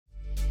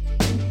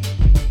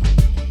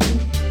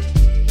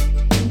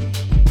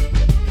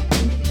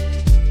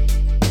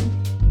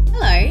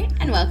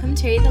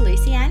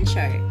Ann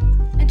Show,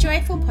 a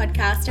joyful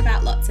podcast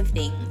about lots of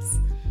things.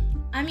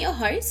 I'm your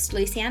host,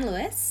 Lucy Ann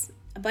Lewis,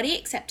 a body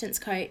acceptance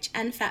coach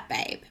and fat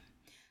babe,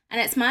 and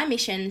it's my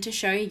mission to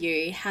show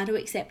you how to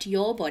accept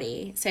your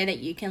body so that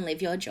you can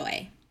live your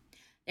joy.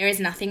 There is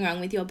nothing wrong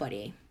with your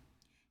body.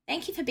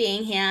 Thank you for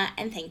being here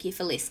and thank you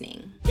for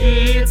listening.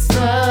 It's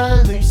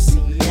the Lucy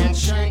Ann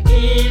Show,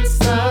 it's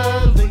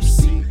the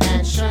Lucy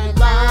Ann Show,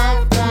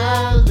 love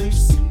the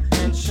Lucy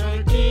Ann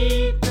Show,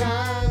 eat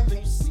the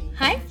Lucy.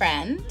 Hi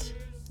friend,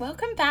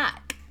 welcome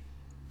back.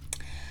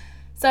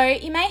 So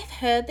you may have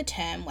heard the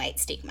term weight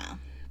stigma,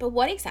 but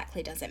what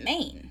exactly does it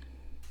mean?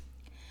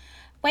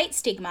 Weight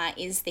stigma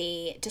is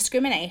the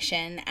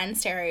discrimination and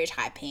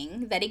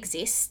stereotyping that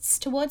exists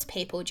towards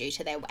people due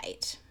to their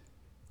weight.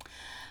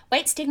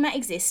 Weight stigma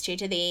exists due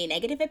to the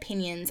negative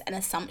opinions and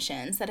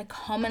assumptions that are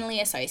commonly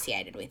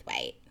associated with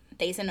weight.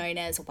 These are known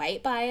as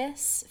weight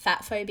bias,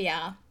 fat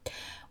phobia,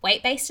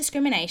 weight-based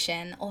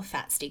discrimination, or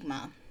fat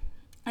stigma.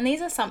 And these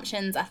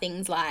assumptions are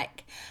things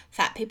like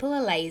fat people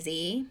are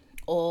lazy,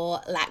 or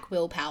lack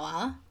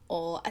willpower,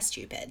 or are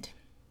stupid.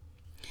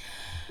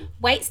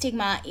 Weight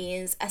stigma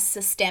is a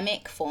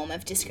systemic form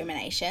of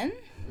discrimination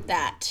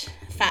that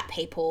fat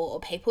people or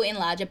people in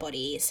larger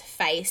bodies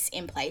face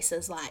in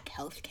places like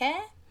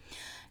healthcare,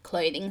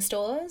 clothing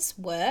stores,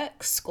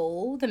 work,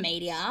 school, the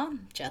media,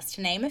 just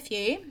to name a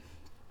few.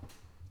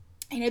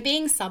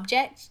 Being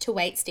subject to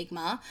weight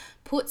stigma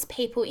puts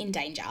people in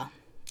danger.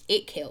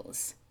 It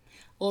kills,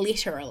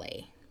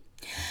 literally.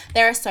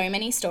 There are so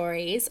many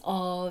stories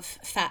of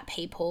fat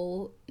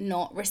people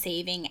not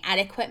receiving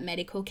adequate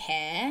medical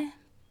care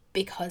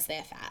because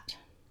they're fat.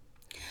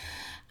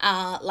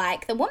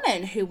 Like the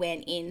woman who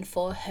went in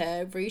for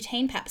her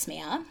routine pap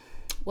smear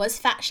was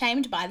fat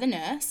shamed by the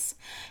nurse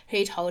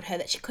who told her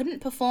that she couldn't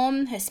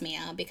perform her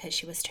smear because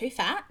she was too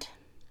fat.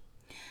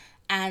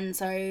 And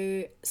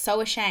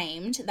so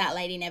ashamed, that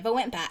lady never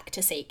went back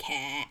to seek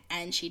care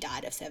and she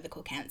died of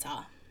cervical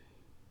cancer.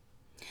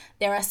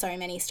 There are so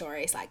many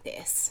stories like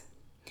this.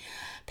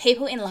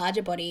 People in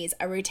larger bodies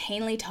are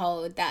routinely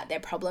told that their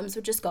problems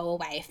would just go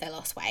away if they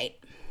lost weight.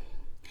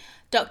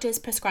 Doctors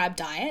prescribe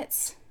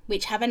diets,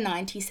 which have a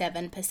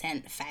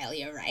 97%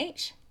 failure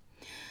rate,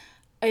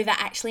 over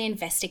actually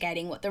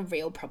investigating what the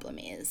real problem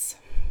is.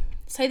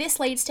 So this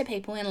leads to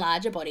people in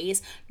larger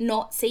bodies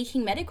not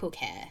seeking medical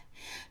care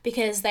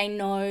because they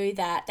know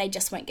that they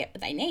just won't get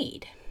what they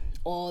need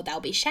or they'll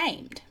be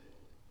shamed.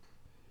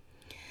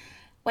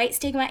 Weight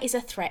stigma is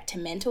a threat to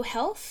mental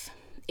health.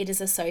 It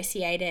is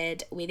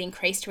associated with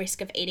increased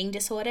risk of eating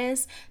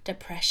disorders,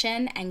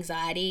 depression,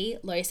 anxiety,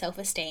 low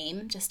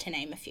self-esteem, just to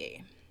name a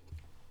few.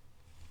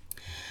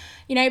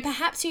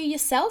 Perhaps you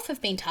yourself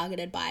have been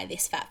targeted by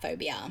this fat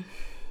phobia.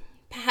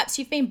 Perhaps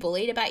you've been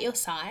bullied about your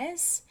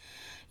size.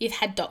 You've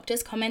had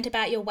doctors comment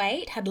about your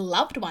weight, had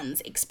loved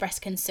ones express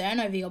concern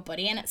over your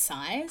body and its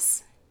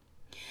size.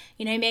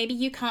 Maybe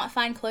you can't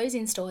find clothes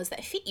in stores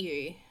that fit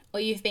you, or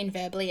you've been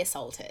verbally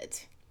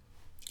assaulted.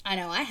 I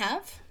know I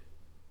have.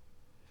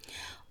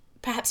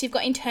 Perhaps you've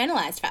got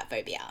internalized fat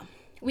phobia,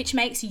 which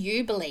makes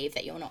you believe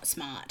that you're not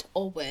smart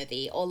or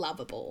worthy or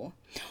lovable,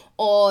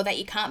 or that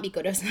you can't be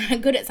good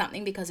at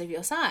something because of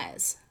your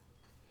size.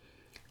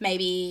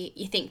 Maybe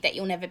you think that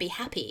you'll never be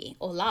happy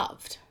or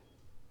loved.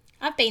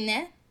 I've been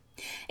there.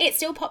 It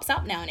still pops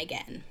up now and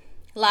again.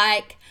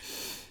 Like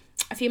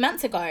a few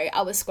months ago,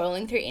 I was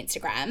scrolling through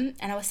Instagram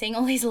and I was seeing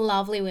all these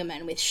lovely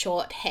women with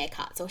short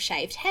haircuts or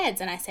shaved heads.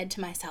 And I said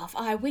to myself,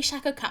 I wish I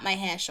could cut my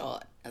hair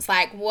short. It's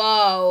like,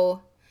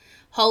 whoa,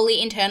 holy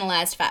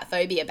internalized fat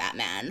phobia,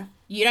 Batman.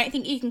 You don't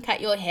think you can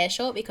cut your hair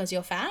short because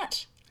you're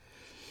fat?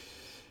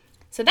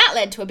 So that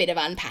led to a bit of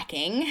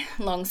unpacking.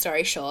 Long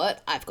story short,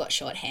 I've got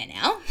short hair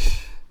now.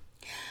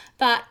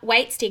 But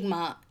weight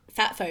stigma,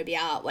 fat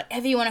phobia,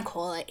 whatever you want to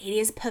call it, it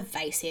is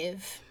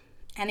pervasive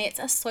and it's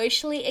a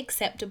socially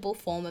acceptable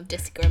form of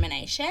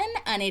discrimination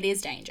and it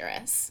is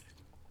dangerous.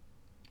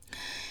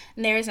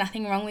 And there is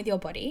nothing wrong with your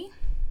body,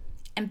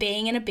 and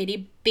being in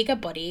a bigger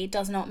body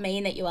does not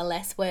mean that you are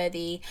less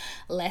worthy,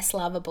 less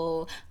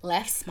lovable,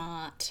 less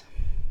smart.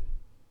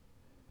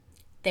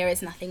 There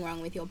is nothing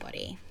wrong with your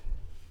body.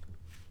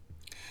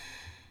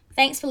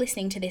 Thanks for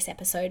listening to this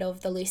episode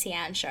of The Lucy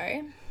Ann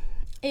Show.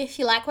 If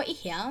you like what you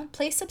hear,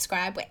 please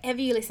subscribe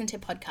wherever you listen to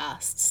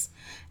podcasts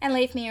and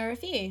leave me a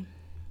review.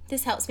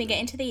 This helps me get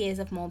into the ears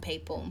of more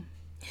people.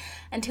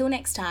 Until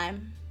next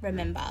time,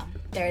 remember,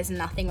 there is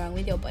nothing wrong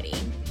with your body.